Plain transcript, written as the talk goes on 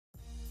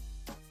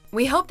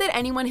We hope that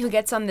anyone who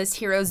gets on this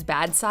hero's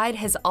bad side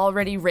has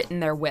already written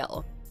their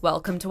will.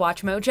 Welcome to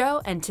Watch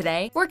Mojo, and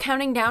today we're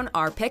counting down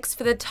our picks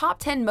for the top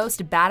 10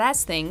 most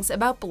badass things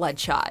about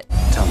Bloodshot.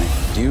 Tell me,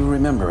 do you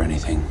remember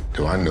anything?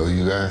 Do I know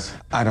you guys?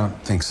 I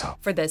don't think so.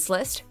 For this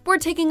list, we're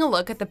taking a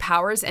look at the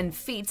powers and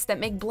feats that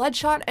make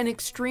Bloodshot an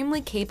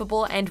extremely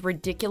capable and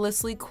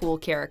ridiculously cool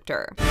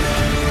character.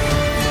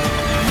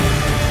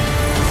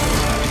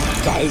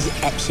 That is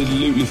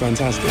absolutely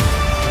fantastic.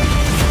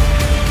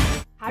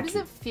 How does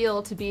it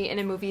feel to be in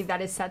a movie that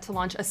is set to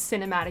launch a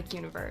cinematic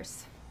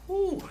universe?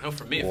 Ooh, no,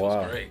 for me it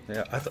feels great.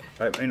 Yeah,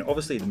 I mean,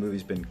 obviously the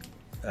movie's been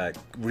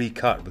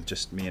recut with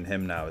just me and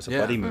him now as a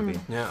buddy movie.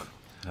 Yeah.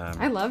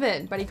 I love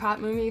it. Buddy cop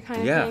movie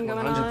kind of thing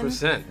going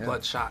 100%. on.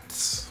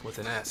 Bloodshots with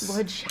an S.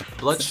 Bloodshot.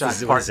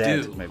 Bloodshot Part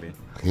 2. Maybe.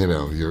 You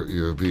know,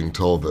 you're being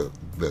told that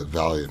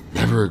Valiant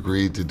never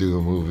agreed to do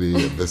a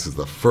movie, and this is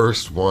the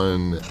first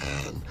one,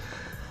 and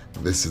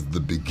this is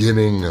the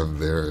beginning of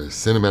their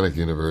cinematic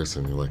universe,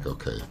 and you're like,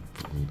 okay,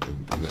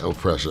 no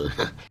pressure.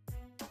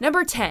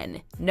 Number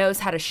 10. Knows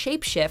how to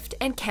shapeshift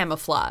and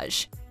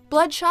camouflage.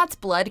 Bloodshot's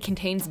blood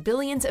contains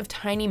billions of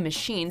tiny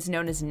machines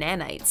known as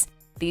nanites.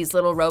 These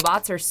little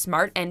robots are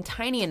smart and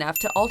tiny enough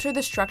to alter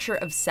the structure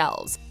of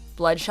cells.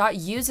 Bloodshot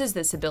uses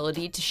this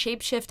ability to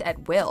shapeshift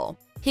at will.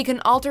 He can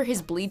alter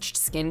his bleached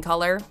skin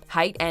color,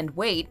 height, and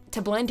weight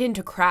to blend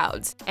into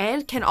crowds,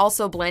 and can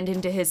also blend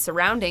into his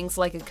surroundings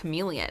like a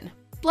chameleon.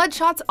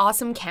 Bloodshot's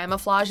awesome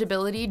camouflage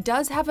ability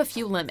does have a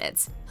few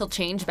limits. He'll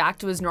change back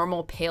to his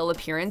normal pale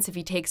appearance if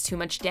he takes too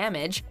much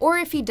damage, or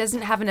if he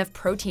doesn't have enough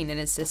protein in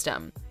his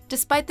system.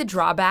 Despite the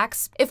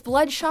drawbacks, if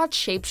Bloodshot's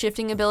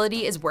shapeshifting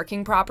ability is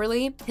working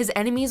properly, his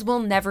enemies will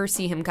never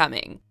see him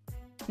coming.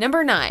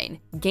 Number 9.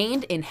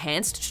 Gained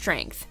enhanced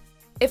strength.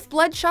 If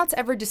Bloodshot's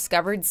ever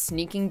discovered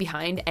sneaking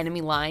behind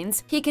enemy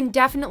lines, he can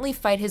definitely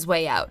fight his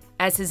way out,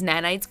 as his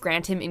nanites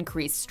grant him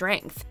increased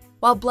strength.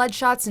 While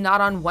Bloodshot's not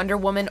on Wonder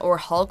Woman or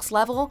Hulk's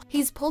level,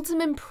 he's pulled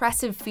some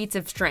impressive feats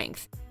of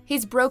strength.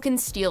 He's broken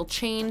steel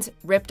chains,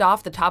 ripped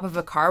off the top of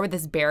a car with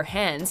his bare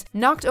hands,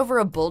 knocked over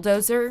a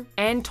bulldozer,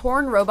 and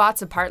torn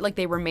robots apart like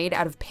they were made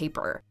out of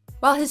paper.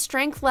 While his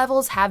strength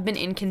levels have been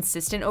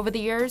inconsistent over the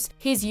years,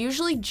 he's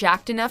usually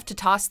jacked enough to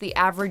toss the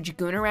average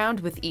goon around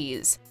with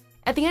ease.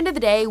 At the end of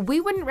the day,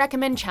 we wouldn't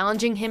recommend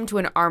challenging him to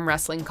an arm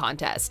wrestling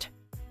contest.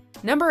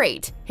 Number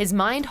 8. His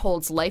mind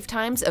holds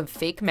lifetimes of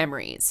fake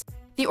memories.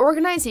 The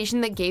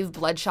organization that gave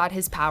Bloodshot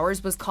his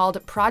powers was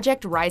called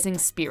Project Rising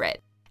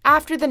Spirit.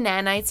 After the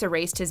nanites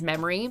erased his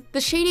memory,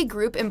 the shady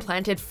group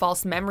implanted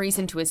false memories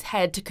into his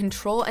head to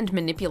control and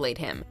manipulate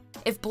him.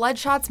 If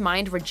Bloodshot's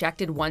mind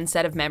rejected one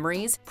set of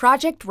memories,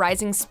 Project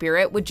Rising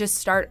Spirit would just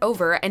start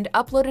over and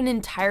upload an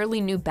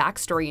entirely new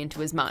backstory into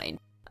his mind.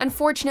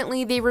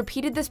 Unfortunately, they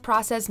repeated this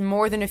process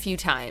more than a few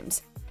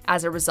times.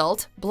 As a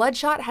result,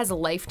 Bloodshot has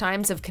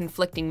lifetimes of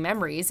conflicting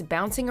memories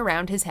bouncing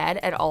around his head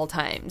at all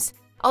times.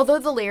 Although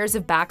the layers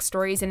of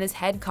backstories in his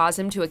head cause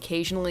him to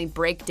occasionally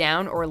break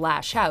down or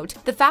lash out,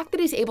 the fact that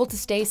he's able to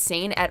stay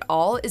sane at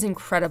all is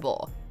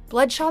incredible.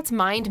 Bloodshot's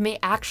mind may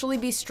actually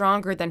be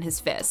stronger than his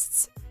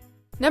fists.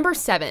 Number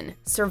 7.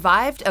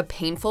 Survived a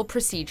painful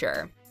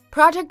procedure.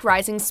 Project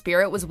Rising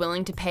Spirit was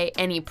willing to pay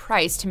any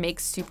price to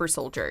make super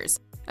soldiers.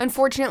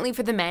 Unfortunately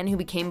for the man who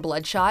became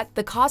Bloodshot,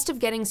 the cost of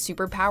getting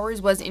superpowers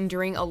was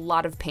enduring a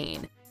lot of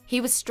pain. He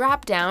was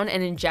strapped down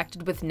and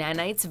injected with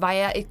nanites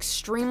via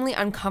extremely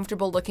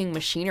uncomfortable-looking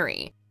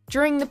machinery.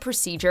 During the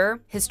procedure,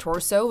 his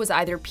torso was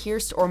either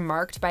pierced or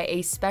marked by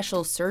a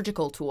special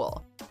surgical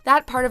tool.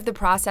 That part of the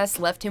process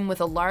left him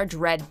with a large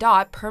red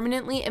dot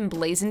permanently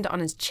emblazoned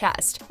on his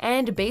chest,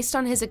 and based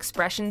on his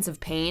expressions of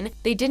pain,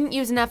 they didn't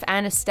use enough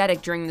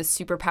anesthetic during the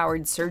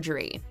superpowered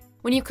surgery.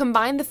 When you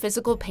combine the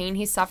physical pain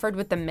he suffered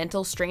with the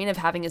mental strain of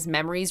having his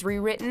memories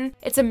rewritten,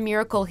 it's a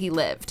miracle he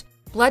lived.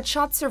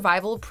 Bloodshot's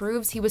survival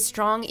proves he was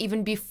strong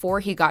even before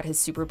he got his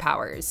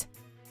superpowers.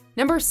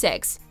 Number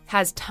 6.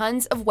 Has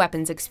tons of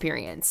weapons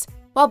experience.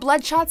 While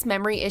Bloodshot's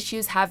memory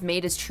issues have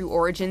made his true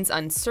origins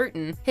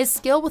uncertain, his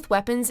skill with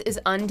weapons is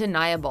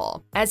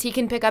undeniable, as he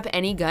can pick up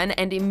any gun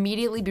and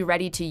immediately be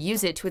ready to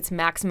use it to its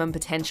maximum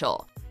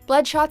potential.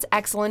 Bloodshot's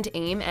excellent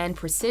aim and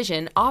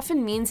precision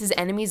often means his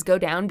enemies go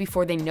down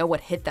before they know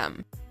what hit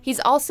them. He's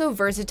also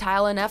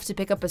versatile enough to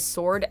pick up a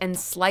sword and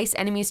slice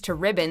enemies to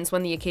ribbons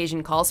when the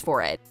occasion calls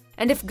for it.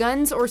 And if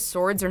guns or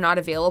swords are not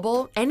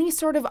available, any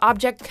sort of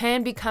object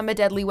can become a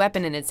deadly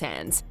weapon in its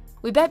hands.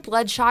 We bet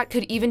Bloodshot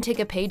could even take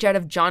a page out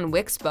of John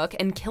Wick's book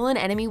and kill an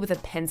enemy with a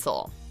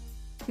pencil.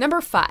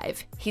 Number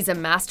 5. He's a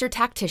master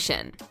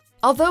tactician.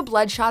 Although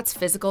Bloodshot's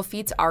physical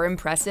feats are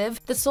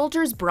impressive, the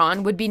soldier's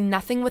brawn would be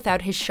nothing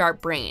without his sharp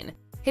brain.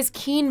 His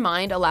keen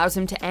mind allows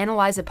him to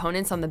analyze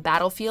opponents on the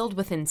battlefield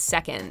within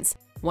seconds.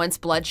 Once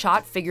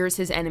Bloodshot figures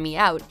his enemy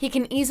out, he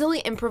can easily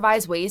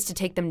improvise ways to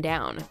take them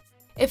down.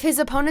 If his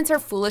opponents are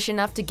foolish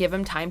enough to give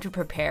him time to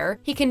prepare,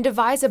 he can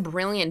devise a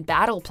brilliant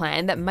battle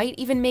plan that might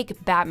even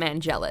make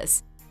Batman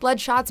jealous.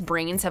 Bloodshot's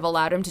brains have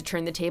allowed him to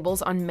turn the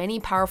tables on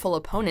many powerful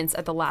opponents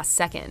at the last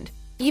second.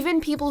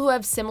 Even people who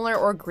have similar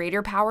or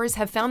greater powers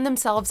have found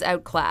themselves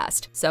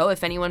outclassed, so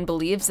if anyone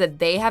believes that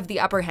they have the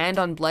upper hand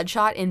on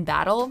Bloodshot in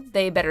battle,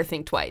 they better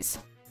think twice.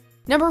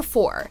 Number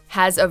 4,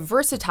 has a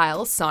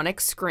versatile sonic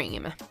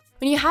scream.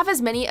 When you have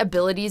as many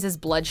abilities as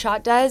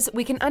Bloodshot does,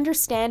 we can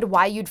understand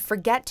why you'd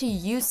forget to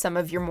use some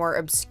of your more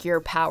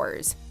obscure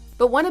powers.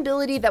 But one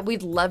ability that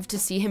we'd love to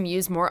see him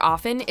use more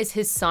often is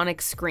his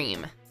sonic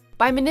scream.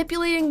 By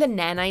manipulating the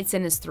nanites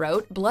in his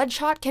throat,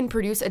 Bloodshot can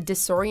produce a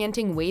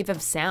disorienting wave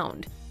of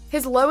sound.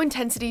 His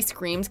low-intensity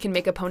screams can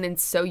make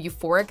opponents so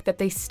euphoric that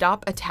they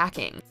stop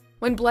attacking.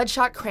 When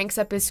Bloodshot cranks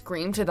up his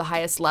scream to the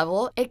highest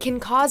level, it can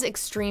cause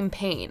extreme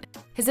pain.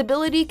 His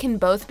ability can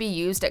both be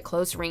used at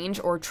close range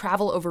or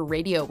travel over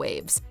radio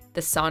waves.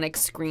 The sonic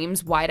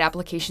scream's wide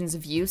applications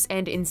of use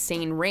and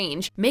insane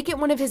range make it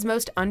one of his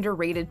most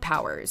underrated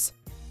powers.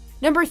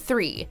 Number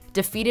 3,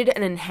 defeated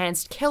an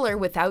enhanced killer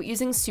without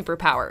using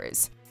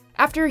superpowers.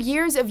 After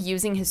years of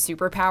using his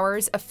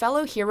superpowers, a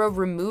fellow hero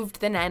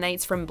removed the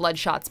nanites from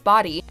Bloodshot's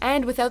body,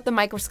 and without the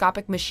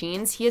microscopic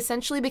machines, he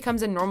essentially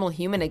becomes a normal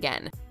human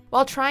again.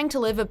 While trying to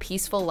live a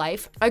peaceful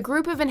life, a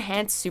group of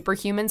enhanced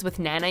superhumans with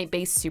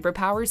nanite-based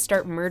superpowers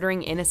start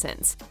murdering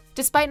innocents.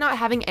 Despite not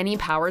having any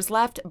powers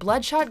left,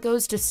 Bloodshot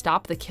goes to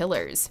stop the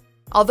killers.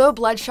 Although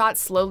Bloodshot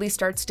slowly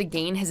starts to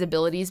gain his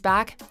abilities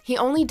back, he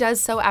only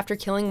does so after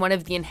killing one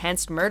of the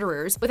enhanced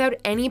murderers without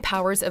any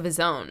powers of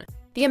his own.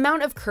 The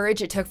amount of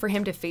courage it took for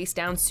him to face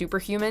down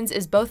superhumans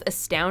is both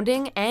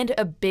astounding and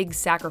a big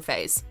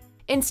sacrifice.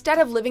 Instead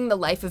of living the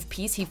life of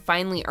peace he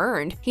finally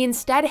earned, he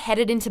instead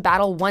headed into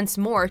battle once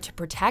more to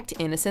protect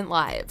innocent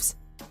lives.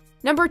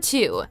 Number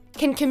 2,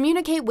 can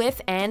communicate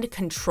with and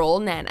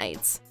control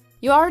nanites.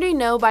 You already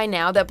know by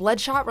now that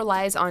Bloodshot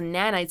relies on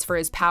nanites for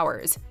his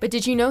powers, but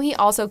did you know he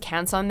also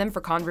counts on them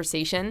for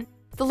conversation?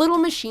 The little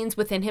machines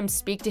within him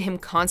speak to him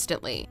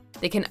constantly.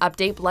 They can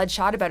update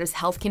Bloodshot about his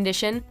health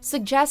condition,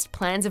 suggest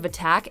plans of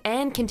attack,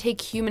 and can take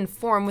human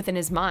form within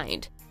his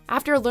mind.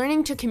 After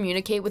learning to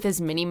communicate with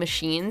his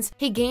mini-machines,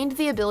 he gained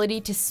the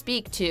ability to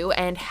speak to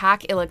and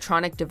hack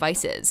electronic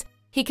devices.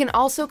 He can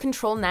also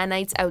control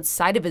nanites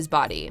outside of his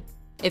body.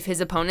 If his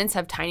opponents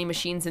have tiny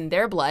machines in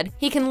their blood,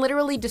 he can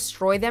literally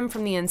destroy them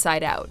from the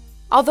inside out.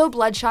 Although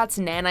Bloodshot's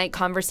nanite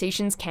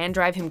conversations can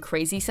drive him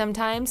crazy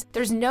sometimes,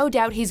 there's no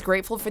doubt he's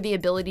grateful for the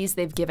abilities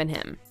they've given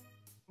him.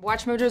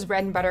 WatchMojo's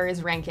bread and butter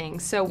is ranking,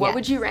 so what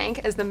would you rank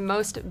as the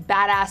most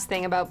badass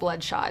thing about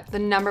Bloodshot? The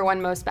number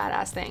 1 most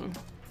badass thing?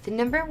 The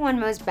number 1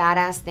 most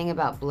badass thing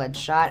about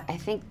Bloodshot, I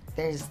think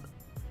there's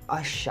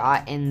a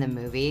shot in the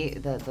movie,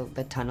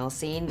 the tunnel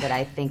scene, that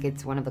I think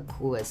it's one of the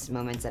coolest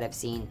moments that I've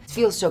seen. It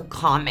feels so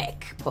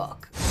comic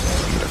book.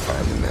 I'm gonna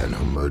find the man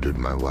who murdered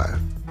my wife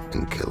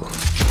and kill him.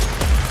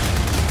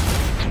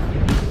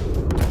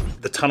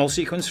 The tunnel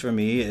sequence for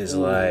me is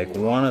like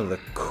one of the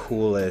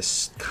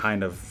coolest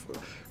kind of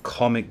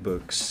comic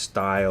book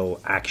style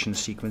action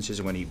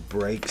sequences when he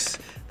breaks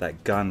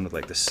that gun with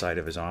like the side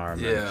of his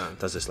arm and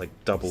does this like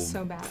double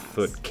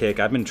foot kick.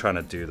 I've been trying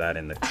to do that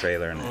in the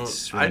trailer and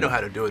it's really... I know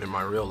how to do it in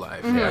my real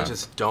life. I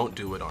just don't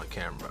do it on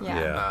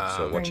camera.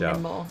 So watch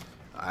out.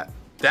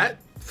 That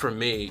for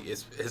me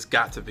has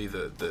got to be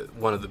the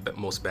one of the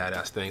most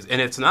badass things, and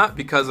it's not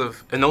because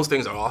of, and those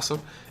things are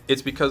awesome,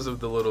 it's because of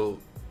the little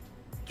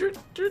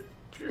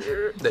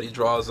that he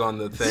draws on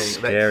the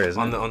thing,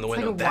 on the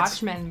window. It's like a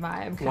Watchmen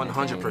vibe.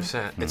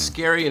 100%. It's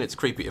scary and it's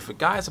creepy. If a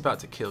guy's about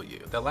to kill you,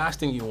 the last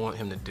thing you want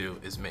him to do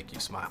is make you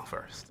smile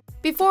first.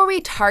 Before we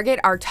target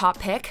our top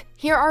pick,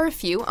 here are a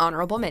few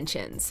honorable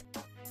mentions.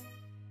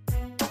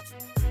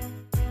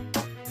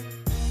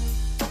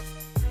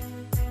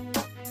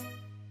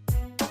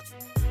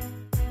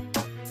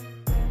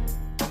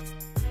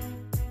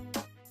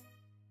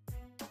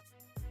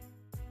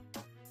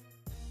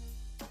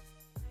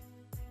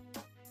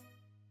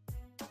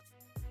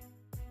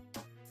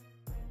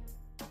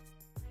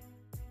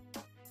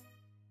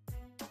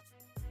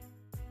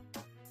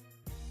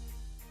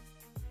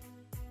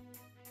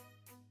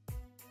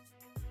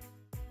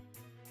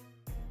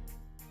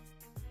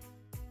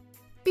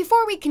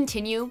 Before we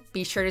continue,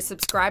 be sure to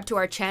subscribe to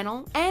our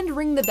channel and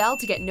ring the bell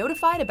to get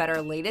notified about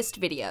our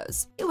latest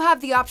videos. You have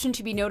the option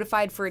to be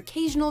notified for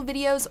occasional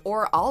videos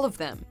or all of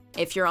them.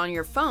 If you're on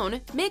your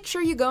phone, make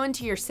sure you go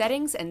into your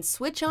settings and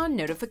switch on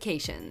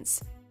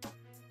notifications.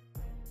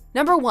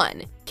 Number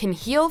 1, can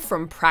heal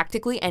from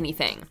practically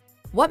anything.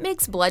 What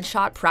makes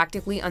Bloodshot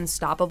practically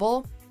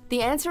unstoppable?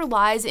 The answer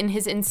lies in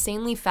his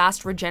insanely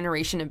fast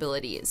regeneration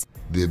abilities.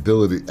 The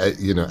ability,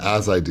 you know,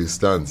 as I do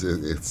stunts, it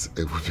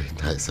would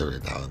be nice every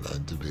now and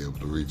then to be able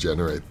to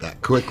regenerate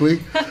that quickly.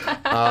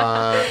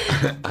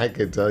 I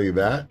can tell you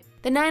that.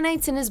 The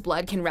nanites in his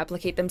blood can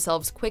replicate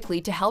themselves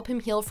quickly to help him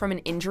heal from an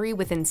injury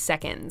within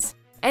seconds.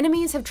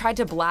 Enemies have tried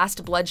to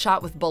blast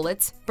Bloodshot with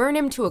bullets, burn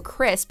him to a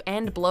crisp,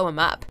 and blow him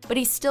up, but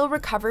he still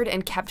recovered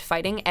and kept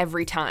fighting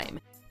every time.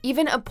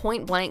 Even a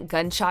point-blank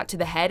gunshot to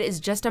the head is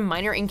just a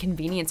minor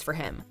inconvenience for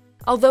him.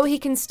 Although he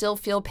can still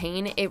feel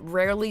pain, it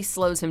rarely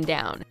slows him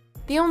down.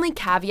 The only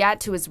caveat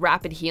to his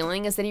rapid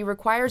healing is that he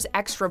requires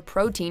extra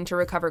protein to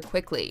recover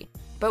quickly.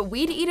 But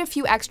we'd eat a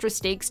few extra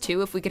steaks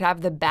too if we could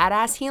have the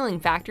badass healing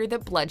factor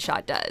that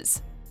Bloodshot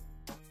does.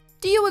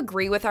 Do you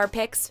agree with our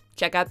picks?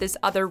 Check out this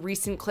other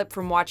recent clip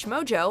from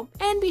WatchMojo,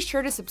 and be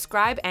sure to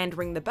subscribe and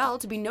ring the bell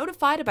to be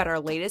notified about our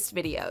latest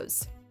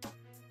videos.